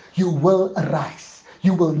declare, you will arise.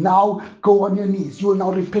 You will now go on your knees. You will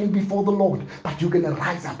now repent before the Lord, but you're going to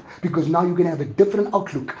rise up because now you're going to have a different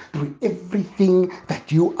outlook to everything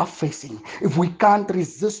that you are facing. If we can't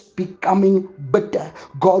resist becoming bitter,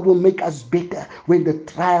 God will make us better when the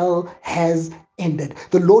trial has ended.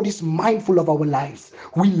 The Lord is mindful of our lives.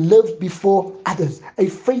 We live before others. A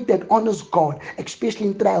faith that honors God, especially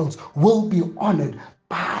in trials, will be honored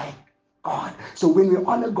by God. So when we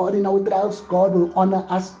honor God in our trials, God will honor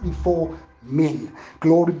us before men.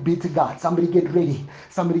 Glory be to God. Somebody get ready.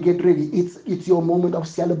 Somebody get ready. It's your moment of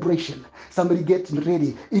celebration. Somebody get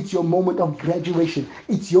ready. It's your moment of graduation.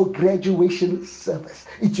 It's your graduation service.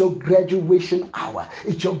 It's your graduation hour.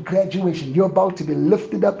 It's your graduation. You're about to be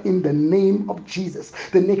lifted up in the name of Jesus.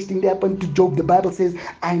 The next thing that happened to Job, the Bible says,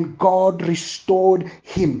 and God restored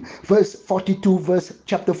him.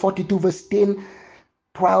 Chapter 42, verse 10,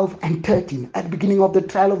 12 and 13. At the beginning of the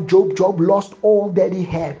trial of Job, Job lost all that he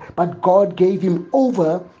had, but God gave him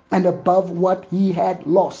over and above what he had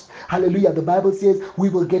lost. Hallelujah. The Bible says we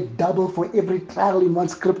will get double for every trial in one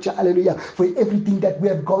scripture. Hallelujah. For everything that we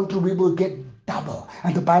have gone through, we will get double.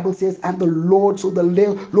 And the Bible says, and the Lord, so the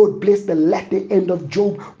Lord blessed the latter end of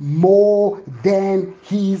Job more than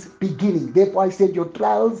his beginning. Therefore I said your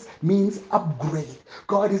trials means upgrade.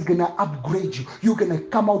 God is going to upgrade you. You're going to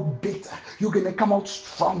come out better. You're going to come out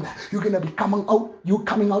stronger. You're going to be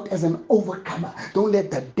coming out as an overcomer. Don't let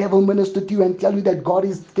the devil minister to you and tell you that God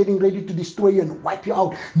is getting ready to destroy you and wipe you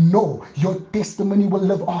out. No, your testimony will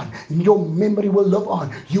live on. Your memory will live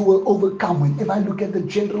on. You will overcome. Whenever I look at the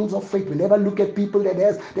generals of faith, whenever I look at people that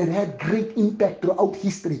had great impact throughout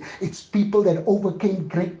history, it's people that overcame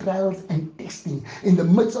great trials and testing. In the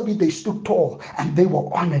midst of it, they stood tall and they were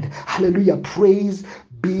honored. Hallelujah. Praise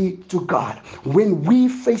be to God. When we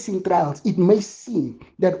facing trials, it may seem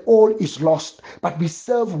that all is lost, but we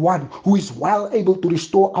serve one who is well able to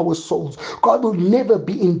restore our souls. God will never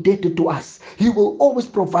be indebted to us. He will always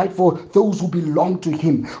provide for those who belong to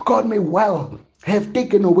him. God may well have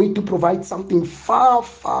taken away to provide something far,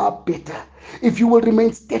 far better. If you will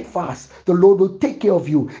remain steadfast, the Lord will take care of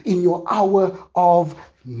you in your hour of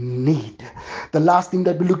need. The last thing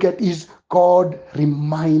that we look at is God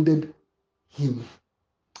reminded him.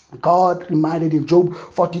 God reminded him. Job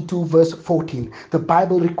 42 verse 14. The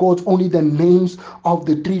Bible records only the names of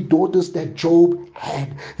the three daughters that Job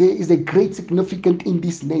had. There is a great significance in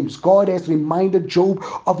these names. God has reminded Job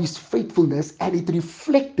of his faithfulness, and it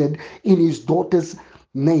reflected in his daughters'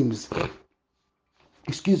 names.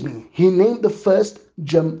 He named the first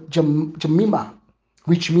Jemima,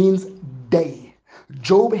 which means day.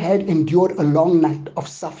 Job had endured a long night of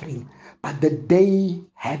suffering, but the day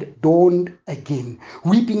had dawned again.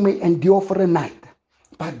 Weeping may endure for a night,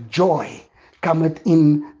 but joy cometh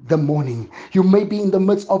in the morning. You may be in the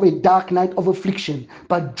midst of a dark night of affliction,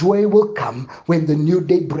 but joy will come when the new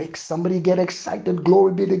day breaks. Somebody get excited.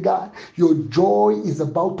 Glory be to God. Your joy is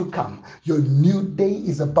about to come. Your new day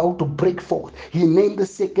is about to break forth. He named the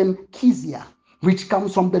second Kezia, which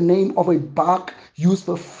comes from the name of a bark used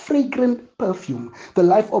for fragrant perfume. The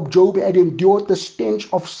life of Job had endured the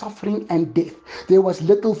stench of suffering and death. There was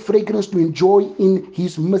little fragrance to enjoy in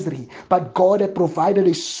his misery, but God had provided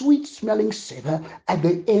a sweet-smelling savor at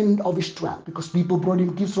the end of his trial, because people brought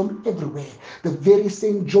him gifts from everywhere. The very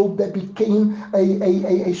same Job that became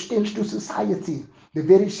a stench to society, the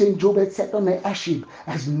very same Job that sat on the ash heap,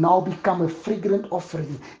 has now become a fragrant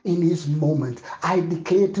offering in his moment. I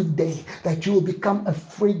declare today that you will become a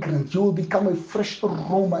fragrance, you will become a fresh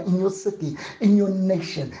aroma in your city, in your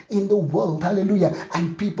nation, in the world. Hallelujah.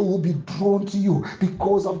 And people will be drawn to you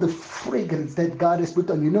because of the fragrance that God has put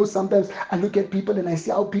on. You know, sometimes I look at people and I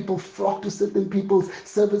see how people flock to certain people's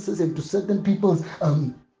services and to certain people's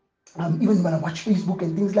even when I watch Facebook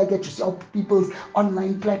and things like that, you see how people's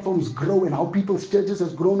online platforms grow and how people's churches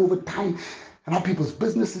has grown over time and how people's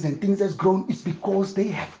businesses and things has grown. It's because they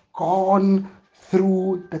have gone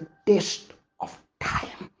through the test of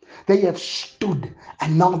time. They have stood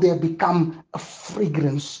and now they have become a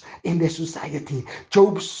fragrance in their society.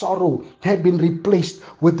 Job's sorrow had been replaced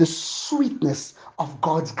with the sweetness of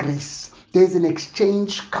God's grace. There's an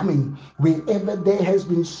exchange coming. Wherever there has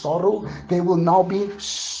been sorrow, there will now be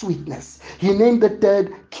sweetness. He named the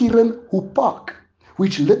third Kiran Hupak,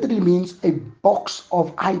 which literally means a box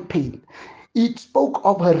of eye pain. It spoke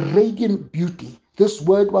of her radiant beauty. This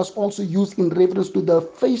word was also used in reference to the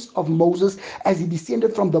face of Moses as he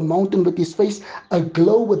descended from the mountain with his face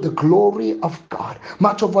aglow with the glory of God.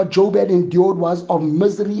 Much of what Job had endured was of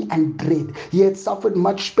misery and dread. He had suffered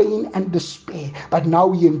much pain and despair, but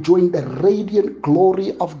now he enjoying the radiant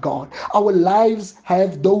glory of God. Our lives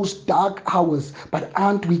have those dark hours, but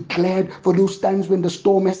aren't we glad for those times when the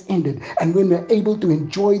storm has ended and when we're able to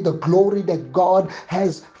enjoy the glory that God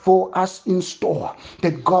has for us in store,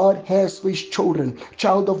 that God has for his children.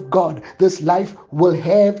 Child of God, this life will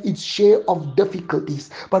have its share of difficulties,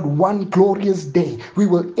 but one glorious day we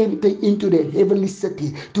will enter into the heavenly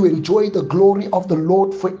city to enjoy the glory of the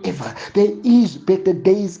Lord forever. There is better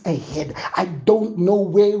days ahead. I don't know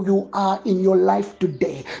where you are in your life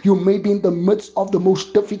today. You may be in the midst of the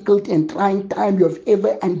most difficult and trying time you have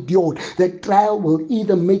ever endured. The trial will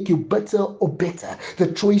either make you better or better.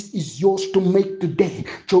 The choice is yours to make today.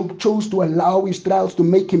 Job chose to allow his trials to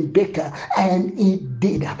make him better, and it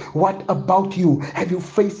did. What about you? Have you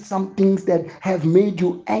faced some things that have made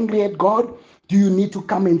you angry at God? Do you need to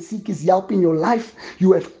come and seek his help in your life?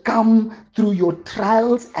 You have come through your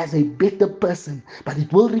trials as a better person, but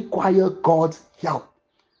it will require God's help.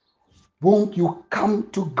 Won't you come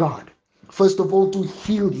to God, first of all, to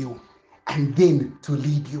heal you and then to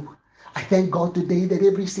lead you? I thank God today that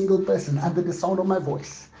every single person under the sound of my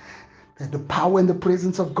voice, that the power and the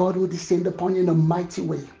presence of God will descend upon you in a mighty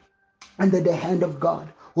way, and that the hand of God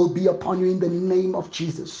will be upon you in the name of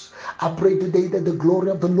Jesus. I pray today that the glory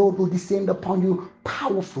of the Lord will descend upon you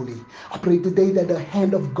powerfully. I pray today that the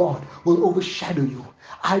hand of God will overshadow you.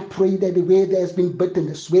 I pray that where there's been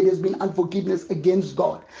bitterness, where there's been unforgiveness against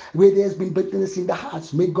God, where there's been bitterness in the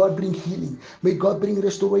hearts, may God bring healing. May God bring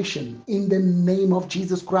restoration in the name of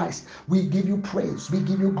Jesus Christ. We give you praise. We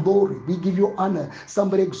give you glory. We give you honor.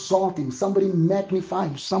 Somebody exalt him. Somebody magnify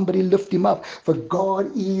him. Somebody lift him up. For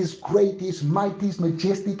God is great, is mighty, is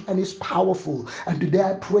majestic, and is powerful. And today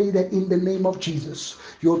I pray that in the name of Jesus,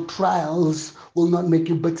 your trials will not make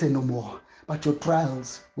you bitter no more, but your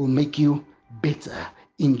trials will make you better.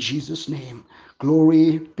 In Jesus' name,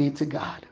 glory be to God.